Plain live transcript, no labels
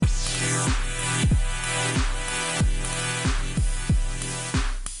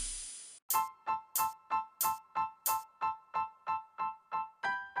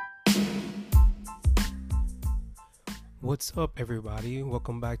What's up, everybody?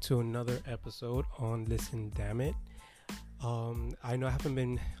 Welcome back to another episode on Listen Damn It. I know I haven't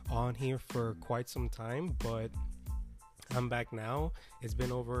been on here for quite some time, but I'm back now. I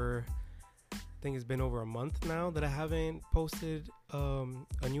think it's been over a month now that I haven't posted a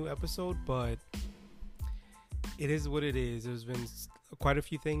new episode, but it is what it is. There's been quite a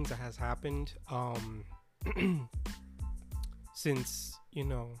few things that has happened since,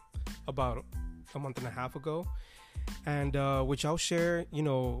 about a month and a half ago. And which I'll share,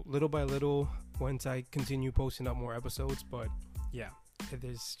 little by little once I continue posting up more episodes. But yeah,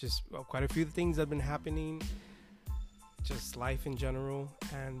 there's just quite a few things that have been happening, just life in general,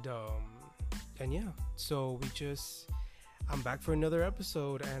 and yeah. So I'm back for another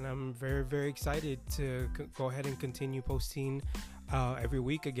episode, and I'm very, very excited to go ahead and continue posting every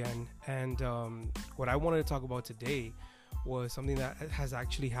week again. And what I wanted to talk about today was something that has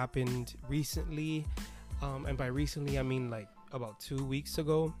actually happened recently. And by recently, I mean like about 2 weeks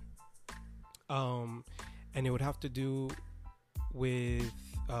ago. And it would have to do with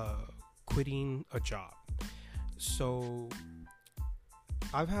quitting a job. So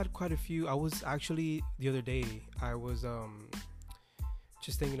I've had quite a few. I was actually, the other day, I was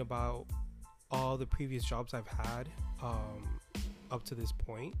just thinking about all the previous jobs I've had up to this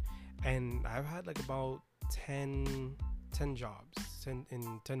point. And I've had like about 10 jobs in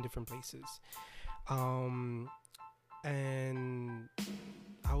 10 different places. And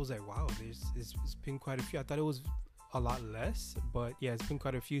I was like, wow, it's been quite a few. I thought it was a lot less, but yeah, it's been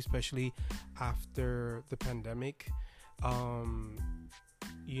quite a few, especially after the pandemic. I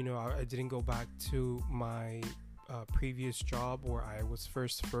didn't go back to my previous job where I was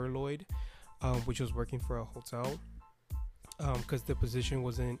first furloughed, which was working for a hotel, because the position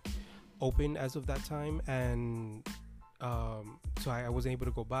wasn't open as of that time, and so I wasn't able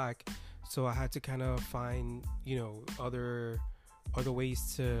to go back. So I had to kind of find, other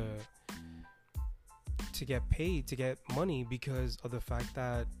ways to get paid, to get money, because of the fact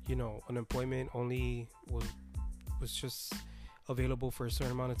that, unemployment only was just available for a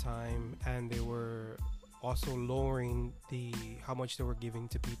certain amount of time, and they were also lowering how much they were giving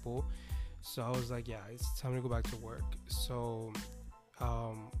to people. So I was like, yeah, it's time to go back to work. So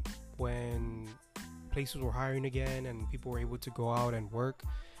when places were hiring again and people were able to go out and work,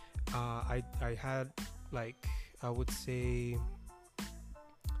 I had, like, I would say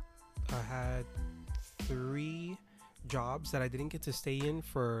I had 3 jobs that I didn't get to stay in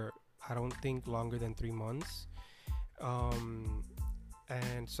for, I don't think, longer than 3 months.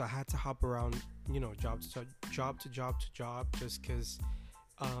 And so I had to hop around, job to job, just because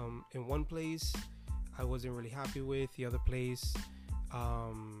in one place I wasn't really happy with. The other place,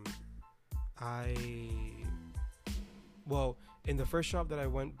 in the first job that I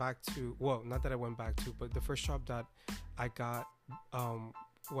went back to, not that I went back to, but the first job that I got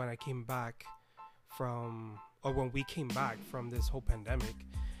when I came back when we came back from this whole pandemic,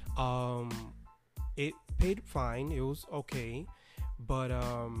 it paid fine. It was okay, but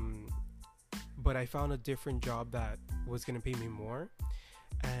I found a different job that was gonna pay me more.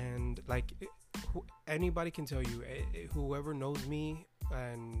 And like, anybody can tell you, whoever knows me,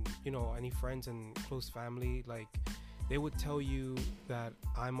 and any friends and close family, like, they would tell you that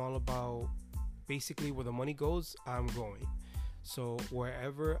I'm all about, basically, where the money goes, I'm going. So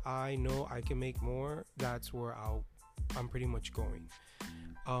wherever I know I can make more, that's where I'm pretty much going.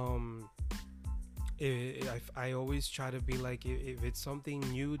 I always try to be like, if it's something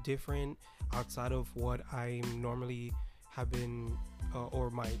new, different, outside of what I normally have been or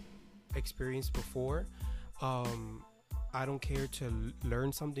my experience before, I don't care to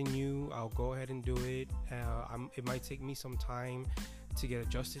learn something new. I'll go ahead and do it. It might take me some time to get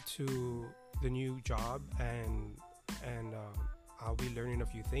adjusted to the new job, and I'll be learning a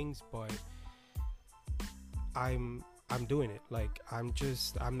few things, but I'm doing it. Like, I'm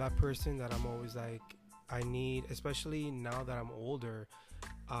that person that I'm always like, I need, especially now that I'm older,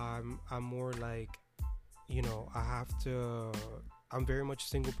 I'm more like, I'm very much a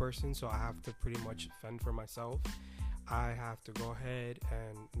single person, so I have to pretty much fend for myself. I have to go ahead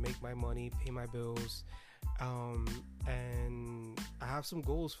and make my money, pay my bills, and I have some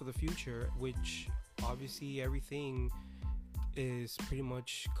goals for the future, which obviously everything is pretty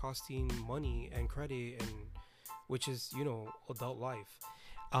much costing money and credit, and which is, adult life.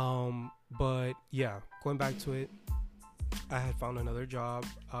 But yeah, going back to it, I had found another job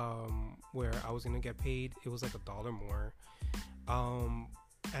where I was gonna get paid. It was like $1 more.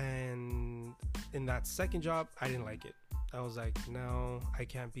 And in that second job, I didn't like it. I was like, no, I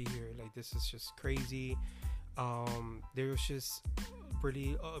can't be here. Like, this is just crazy. There was just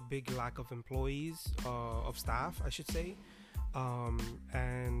really a big lack of employees, of staff, I should say.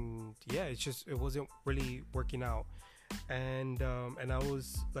 And yeah, it wasn't really working out. And I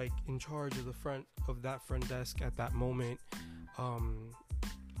was like in charge of that front desk at that moment. Um,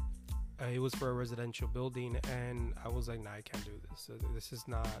 it was for a residential building, and I was like, nah, I can't do this.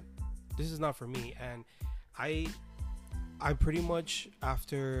 This is not for me. And I I pretty much,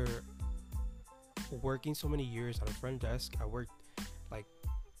 after working so many years at a front desk, I worked like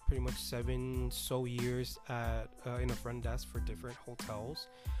pretty much 7 years at in a front desk for different hotels.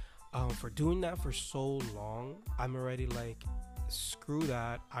 For doing that for so long, I'm already like, screw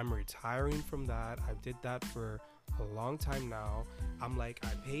that. I'm retiring from that. I did that for a long time now. I'm like, I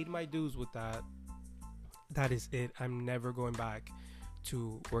paid my dues with that. That is it. I'm never going back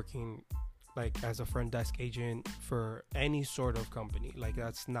to working like as a front desk agent for any sort of company. Like,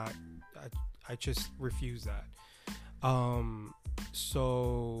 that's not, I just refuse that.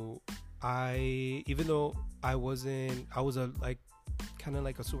 So even though I was a like kind of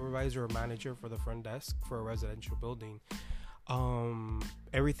like a supervisor or manager for the front desk for a residential building.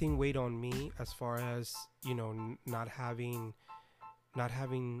 Everything weighed on me, as far as, not having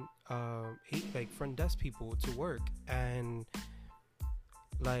like front desk people to work. And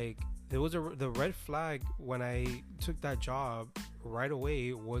like, there was the red flag when I took that job right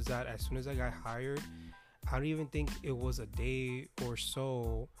away, was that as soon as I got hired, I don't even think it was a day or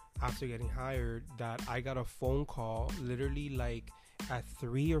so after getting hired that I got a phone call, literally like at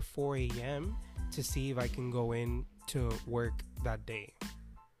 3 or 4 a.m. to see if I can go in to work that day,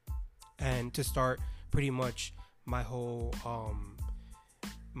 and to start pretty much my whole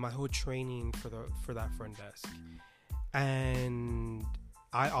training for that front desk. And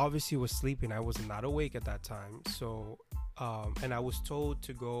I obviously was sleeping. I was not awake at that time. So and I was told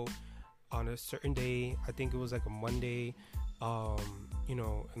to go on a certain day. I think it was like a Monday, in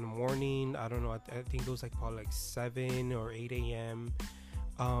the morning. I don't know. I think it was like probably like 7 or 8 a.m.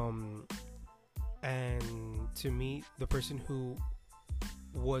 And to meet the person who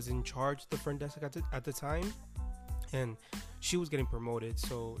was in charge of the front desk at the time. And she was getting promoted,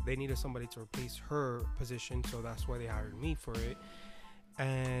 so they needed somebody to replace her position. So that's why they hired me for it.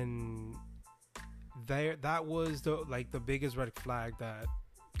 And that was the biggest red flag that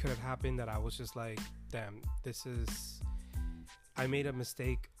could have happened, that I was just like, damn, I made a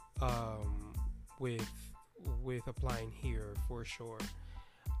mistake with applying here for sure.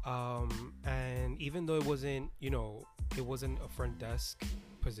 And even though it wasn't a front desk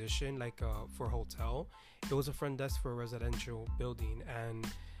position like for a hotel, it was a front desk for a residential building. And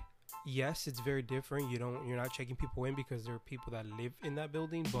yes, it's very different. You're not checking people in because there are people that live in that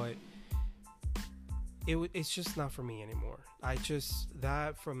building, but it's just not for me anymore.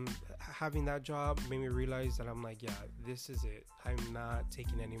 From having that job made me realize that I'm like, yeah, this is it. I'm not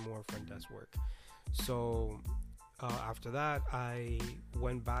taking any more front desk work. So after that, I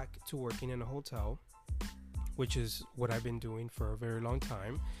went back to working in a hotel, which is what I've been doing for a very long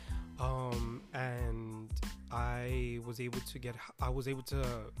time. And I was able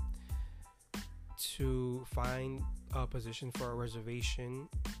to find a position for a reservation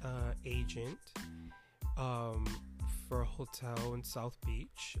agent for a hotel in South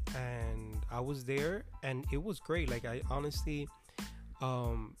Beach. And I was there, and it was great. Like, I honestly,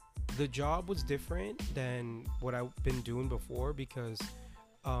 the job was different than what I've been doing before, because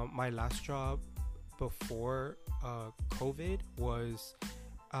my last job before COVID was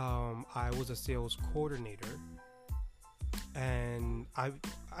I was a sales coordinator, and I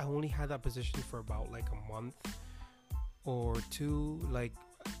only had that position for about like a month or two, like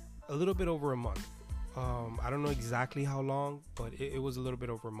a little bit over a month. I don't know exactly how long, but it was a little bit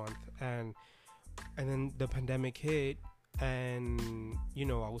over a month. And then the pandemic hit, and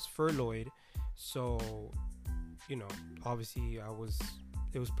I was furloughed, so obviously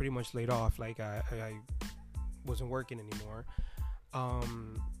it was pretty much laid off. Like, I wasn't working anymore.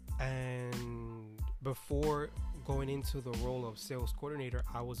 And before going into the role of sales coordinator,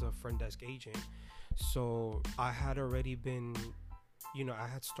 I was a front desk agent. So I had already been, I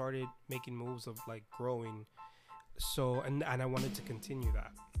had started making moves of like growing. So, and I wanted to continue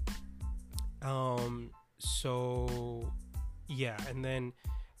that. So yeah, and then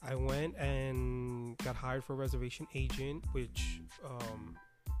I went and got hired for reservation agent, which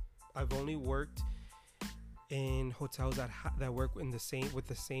I've only worked in hotels that work with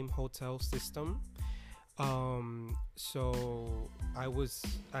the same hotel system. So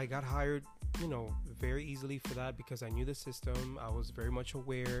I got hired, very easily for that, because I knew the system. I was very much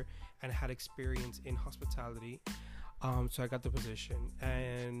aware and had experience in hospitality. So I got the position,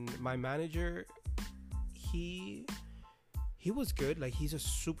 and my manager, he he was good. Like, he's a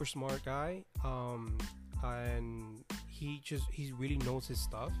super smart guy. And he really knows his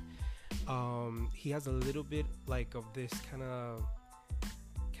stuff. He has a little bit like of this kind of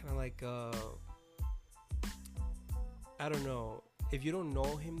like I don't know. If you don't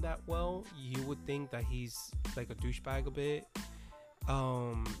know him that well, you would think that he's like a douchebag a bit.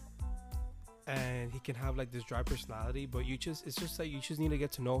 And he can have like this dry personality, but it's just like you just need to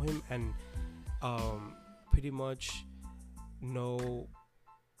get to know him and pretty much know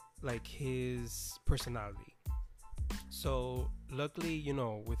like his personality. So luckily,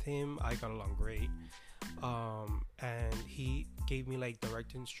 with him I got along great. And he gave me like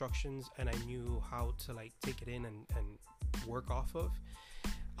direct instructions, and I knew how to like take it in and work off of.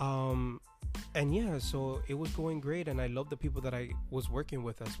 And yeah, so it was going great, and I loved the people that I was working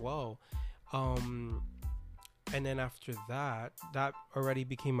with as well. And then after that already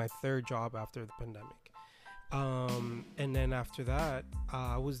became my third job after the pandemic. And then after that,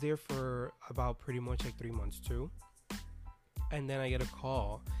 I was there for about pretty much like 3 months too. And then I get a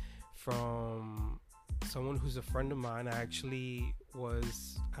call from someone who's a friend of mine. I actually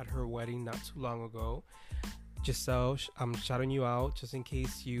was at her wedding not too long ago. Giselle, I'm shouting you out just in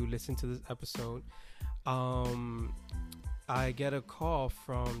case you listen to this episode. I get a call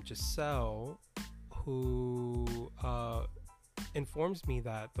from Giselle, who informs me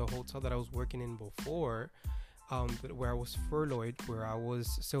that the hotel that I was working in before, where I was furloughed, where I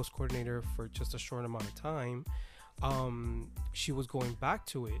was sales coordinator for just a short amount of time, she was going back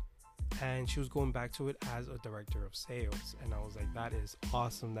to it. And she was going back to it as a director of sales. And I was like, that is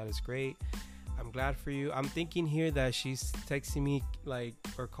awesome. That is great. I'm glad for you. I'm thinking here that she's texting me like,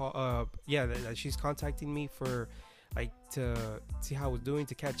 or call, that she's contacting me for like to see how I was doing,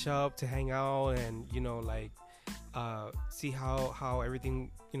 to catch up, to hang out, and see how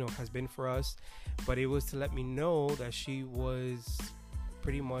everything has been for us. But it was to let me know that she was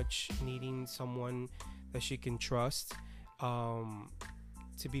pretty much needing someone that she can trust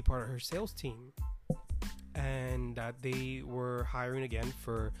to be part of her sales team, and that they were hiring again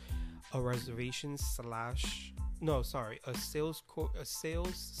for a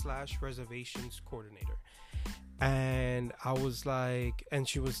sales/reservations coordinator. And I was like, and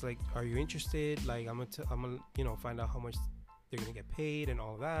she was like, are you interested? Like, I'm gonna find out how much they're gonna get paid and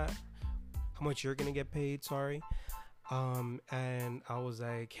all that, how much you're gonna get paid, sorry. And I was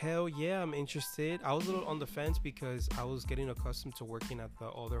like, hell yeah, I'm interested. I was a little on the fence because I was getting accustomed to working at the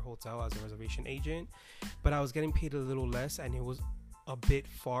other hotel as a reservation agent, but I was getting paid a little less, and it was a bit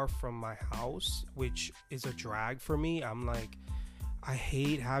far from my house, which is a drag for me. I'm like, I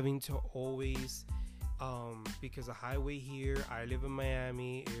hate having to always, because the highway here, I live in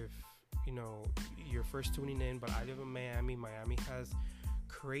Miami. If you're first tuning in, but I live in Miami. Miami has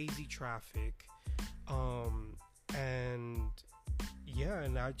crazy traffic. And yeah,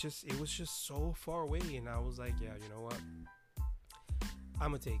 and it was just so far away, and I was like, yeah, you know what,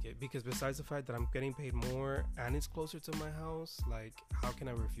 I'm gonna take it, because besides the fact that I'm getting paid more and it's closer to my house, like, how can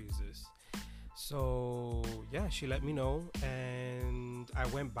I refuse this? So yeah, she let me know, and I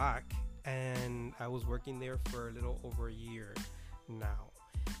went back, and I was working there for a little over a year now.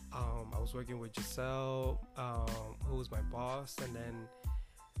 I was working with Giselle, who was my boss, and then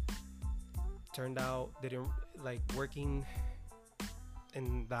turned out they didn't like working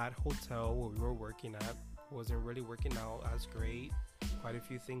in that hotel where we were working at wasn't really working out as great. Quite a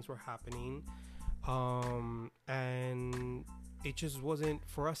few things were happening, and it just wasn't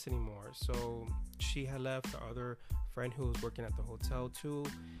for us anymore. So she had left. The other friend who was working at the hotel too,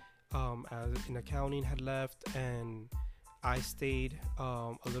 as in accounting, had left, and I stayed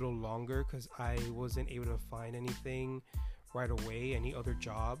a little longer because I wasn't able to find anything right away, any other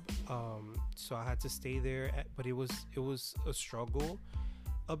job. So I had to stay there, but it was a struggle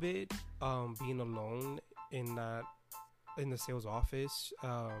a bit, being alone in the sales office.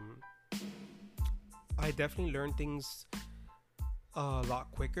 I definitely learned things a lot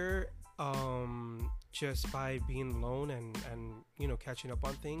quicker, just by being alone and catching up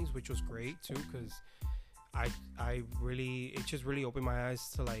on things, which was great too, because it just really opened my eyes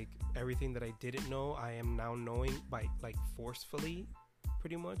to like everything that I didn't know. I am now knowing by like forcefully,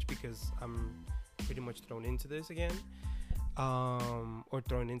 pretty much, because I'm pretty much thrown into this again, or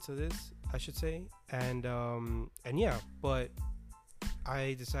thrown into this, I should say. And yeah, but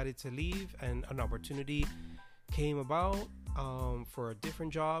I decided to leave, and an opportunity came about for a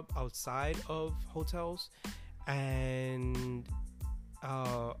different job outside of hotels, and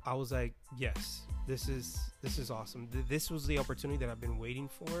I was like, yes, this is awesome. This was the opportunity that I've been waiting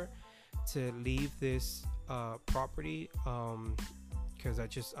for, to leave this property, because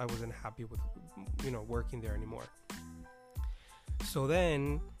I wasn't happy with working there anymore. So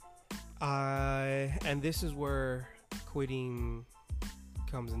then and this is where quitting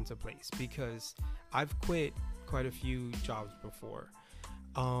comes into place, because I've quit quite a few jobs before.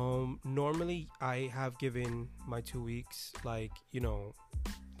 Normally I have given my 2 weeks, like,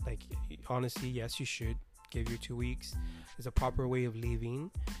 like, honestly, yes, you should give your 2 weeks. It's a proper way of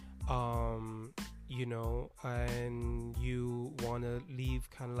leaving. And you want to leave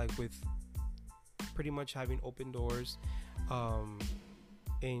kind of like with pretty much having open doors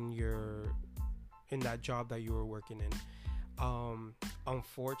in that job that you were working in.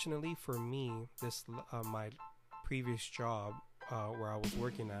 Unfortunately for me, this my previous job, where I was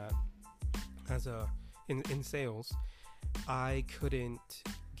working at as in sales, I couldn't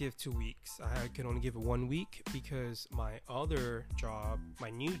give 2 weeks. I could only give 1 week, because my other job, my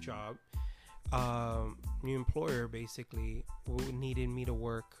new job, new employer basically needed me to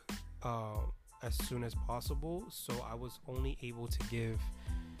work as soon as possible. So I was only able to give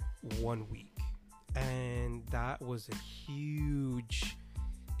 1 week, and that was a huge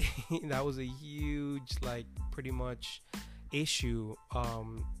like pretty much issue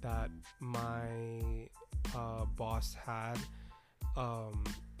that my boss had,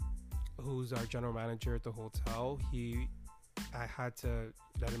 who's our general manager at the hotel. I had to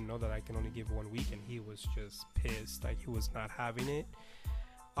let him know that I can only give 1 week, and he was just pissed, like he was not having it.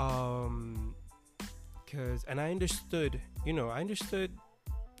 And I understood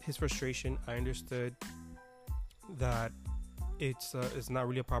his frustration. I understood that it's not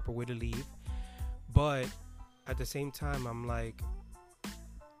really a proper way to leave, but at the same time, I'm like,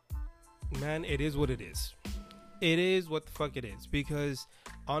 man, it is what it is. It is what the fuck it is. Because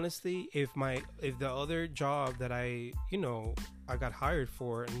honestly, if the other job that I got hired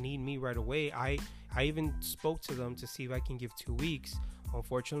for need me right away, I even spoke to them to see if I can give 2 weeks.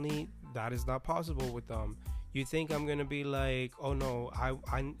 Unfortunately, that is not possible with them. You think I'm gonna be like, oh no,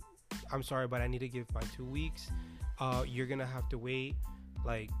 I'm sorry, but I need to give my 2 weeks. You're gonna have to wait,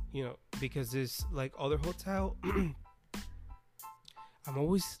 because this like other hotel.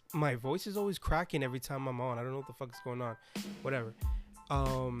 My voice is always cracking every time I'm on. I don't know what the fuck is going on. Whatever.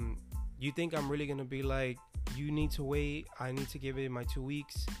 You think I'm really gonna be like, you need to wait, I need to give it my 2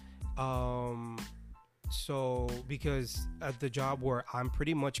 weeks. So because at the job where I'm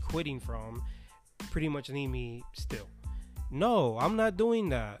pretty much quitting from, pretty much need me still. No, I'm not doing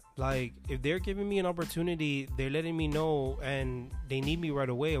that. Like, if they're giving me an opportunity, they're letting me know, and they need me right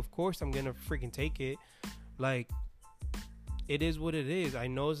away, of course I'm gonna freaking take it. Like, it is what it is. I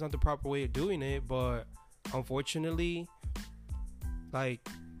know it's not the proper way of doing it, but unfortunately, like,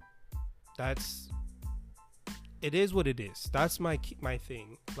 it is what it is. That's my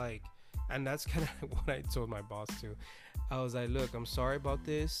thing. Like, and that's kind of what I told my boss too. I was like, look, I'm sorry about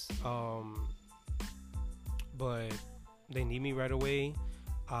this, but they need me right away.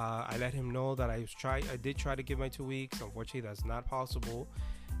 I let him know that I did try to give my 2 weeks. Unfortunately, that's not possible.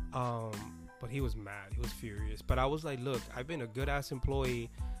 But he was mad. He was furious. But I was like, look, I've been a good ass employee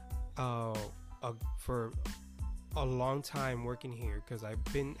for a long time working here, because I've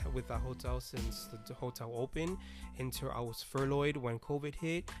been with that hotel since the hotel opened until I was furloughed when COVID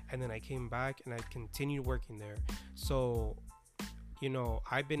hit, and then I came back and I continued working there. So,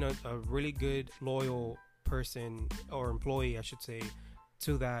 I've been a really good, loyal person, or employee, I should say,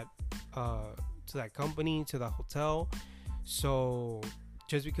 to that company, to that hotel. So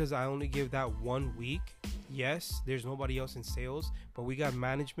just because I only give that 1 week, yes, there's nobody else in sales, but we got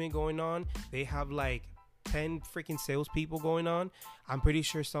management going on. They have like 10 freaking salespeople going on. I'm pretty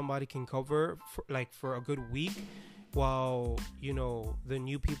sure somebody can cover for a good week, while the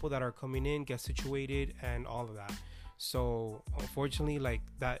new people that are coming in get situated and all of that. So unfortunately, like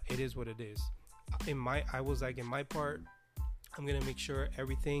that, it is what it is. In my part, I'm gonna make sure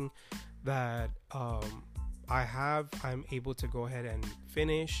everything that I'm able to go ahead and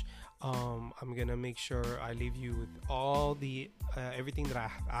finish. I'm gonna make sure I leave you with all the everything that I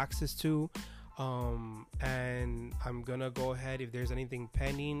have access to, and I'm gonna go ahead, if there's anything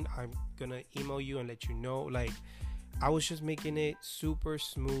pending, I'm gonna email you and let you know. Like, I was just making it super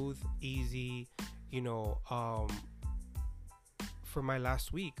smooth, easy, for my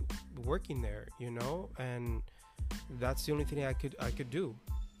last week working there, and that's the only thing I could do.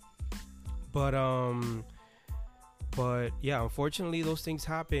 But yeah, unfortunately those things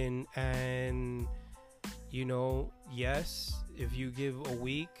happen, and yes, if you give a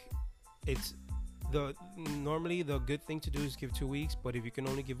week, it's normally the good thing to do is give 2 weeks, but if you can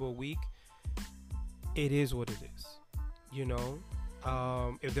only give a week, it is what it is.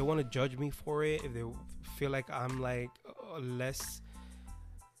 If they want to judge me for it, if they feel like I'm like less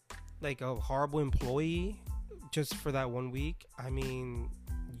like a horrible employee, just for that 1 week, I mean,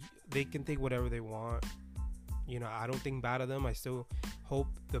 they can think whatever they want. I don't think bad of them. I still hope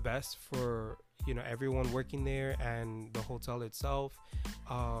the best for everyone working there and the hotel itself,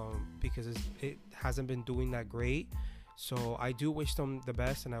 because it hasn't been doing that great. So I do wish them the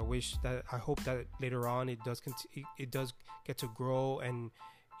best, and I hope that later on it does get to grow and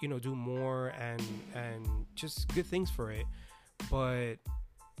do more and just good things for it. But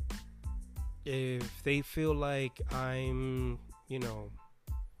if they feel like I'm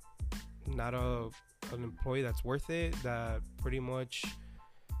not an employee that's worth it, that pretty much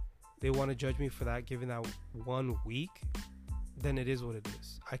they want to judge me for that, given that 1 week, then it is what it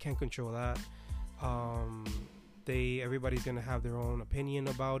is. I can't control that. Everybody's gonna have their own opinion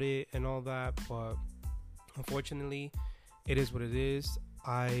about it and all that, but unfortunately it is what it is.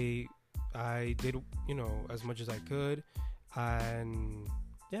 I did as much as I could, and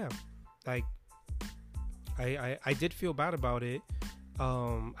yeah, like I did feel bad about it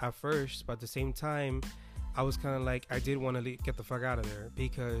at first, but at the same time I was kind of like, I did want to get the fuck out of there,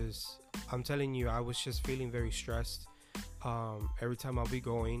 because I'm telling you, I was just feeling very stressed every time I'll be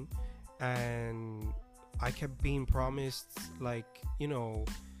going, and I kept being promised,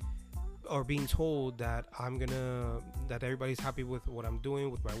 or being told that that everybody's happy with what I'm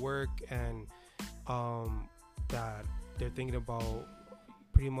doing with my work, and that they're thinking about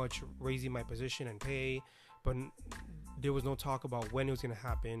pretty much raising my position and pay, but there was no talk about when it was going to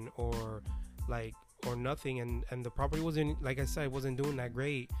happen or nothing, and the property wasn't, like I said, wasn't doing that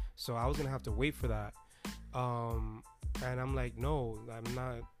great, so I was going to have to wait for that. And I'm like, no,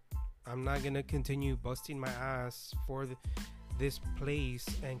 I'm not going to continue busting my ass for this place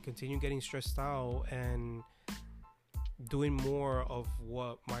and continue getting stressed out and doing more of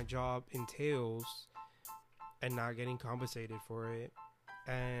what my job entails and not getting compensated for it.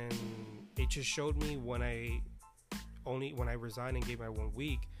 And it just showed me when I resigned and gave my 1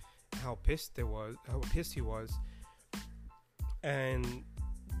 week, how pissed he was, and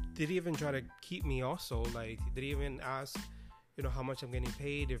did he even try to keep me also, did he even ask how much I'm getting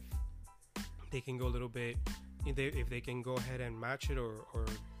paid, if they can go a little bit, if they can go ahead and match it, or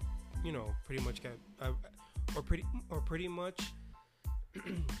pretty much get or pretty much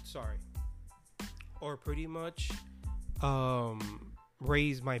sorry, or pretty much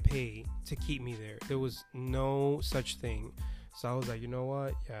raise my pay to keep me there. There was no such thing. So I was like, you know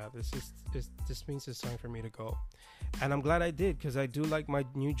what? Yeah, this means it's time for me to go. And I'm glad I did, because I do like my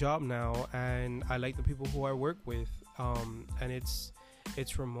new job now, and I like the people who I work with. And it's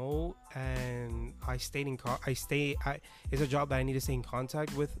remote, and it's a job that I need to stay in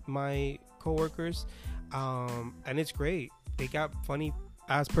contact with my coworkers. And it's great. They got funny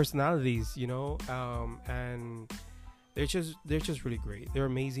ass personalities, and they're just really great. They're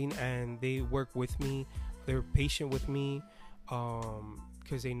amazing, and they work with me. They're patient with me,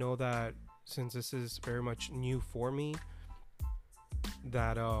 because they know that since this is very much new for me,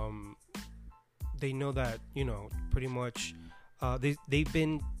 that they know that pretty much they've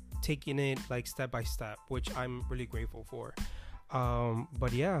been taking it step by step, which I'm really grateful for.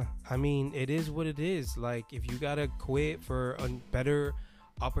 But yeah, I mean, it is what it is. If you gotta quit for a better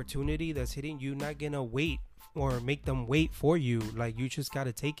opportunity that's hitting, you're not gonna wait or make them wait for you. You just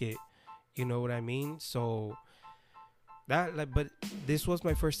gotta take it. You know what I mean? So that, but this was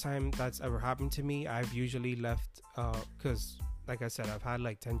my first time that's ever happened to me. I've usually left, because like I said, I've had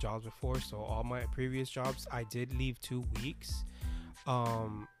 10 jobs before. So all my previous jobs, I did leave 2 weeks.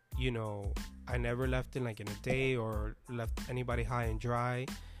 I never left in a day or left anybody high and dry.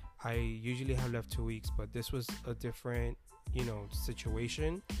 I usually have left 2 weeks, but this was a different,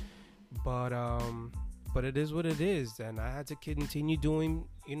 situation. But it is what it is, and I had to continue doing,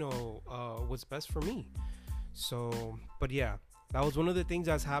 what's best for me. So, but yeah, that was one of the things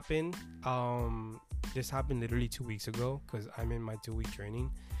that's happened. This happened literally 2 weeks ago, because I'm in my 2-week training,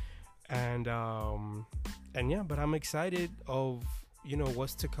 and yeah, but I'm excited of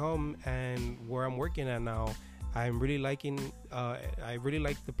what's to come and where I'm working at now. I'm really liking. I really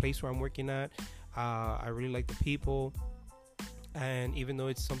like the place where I'm working at. I really like the people, and even though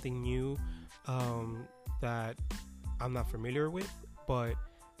it's something new that I'm not familiar with, but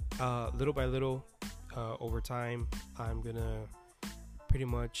little by little, over time, I'm gonna pretty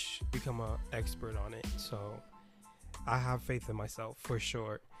much become an expert on it. So I have faith in myself for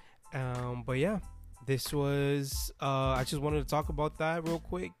sure. But yeah, this was I just wanted to talk about that real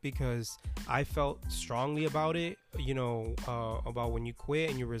quick, because I felt strongly about it, about when you quit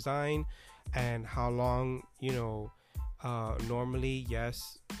and you resign, and how long, normally,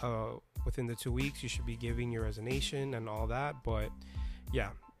 yes, within the 2 weeks you should be giving your resignation and all that. But yeah,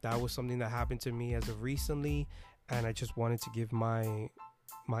 that was something that happened to me as of recently, and I just wanted to give my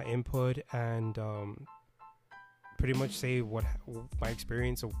input and pretty much say what my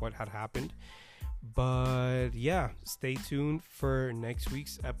experience of what had happened. But yeah, stay tuned for next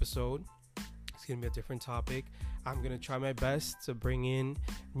week's episode. It's gonna be a different topic. I'm gonna try my best to bring in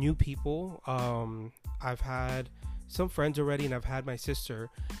new people. I've had some friends already, and I've had my sister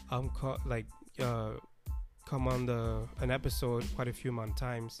come on an episode quite a few amount of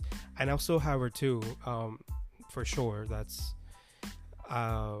times, and I also have her too, for sure. That's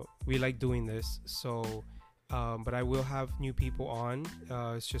we like doing this, so but I will have new people on.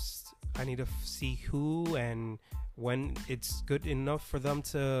 It's just I need to see who and when it's good enough for them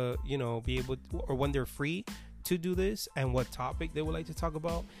to, be able to, or when they're free to do this, and what topic they would like to talk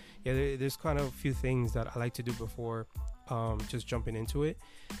about. Yeah, there's kind of a few things that I like to do before just jumping into it.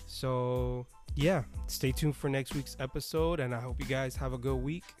 So yeah, stay tuned for next week's episode, and I hope you guys have a good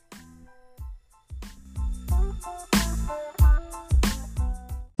week.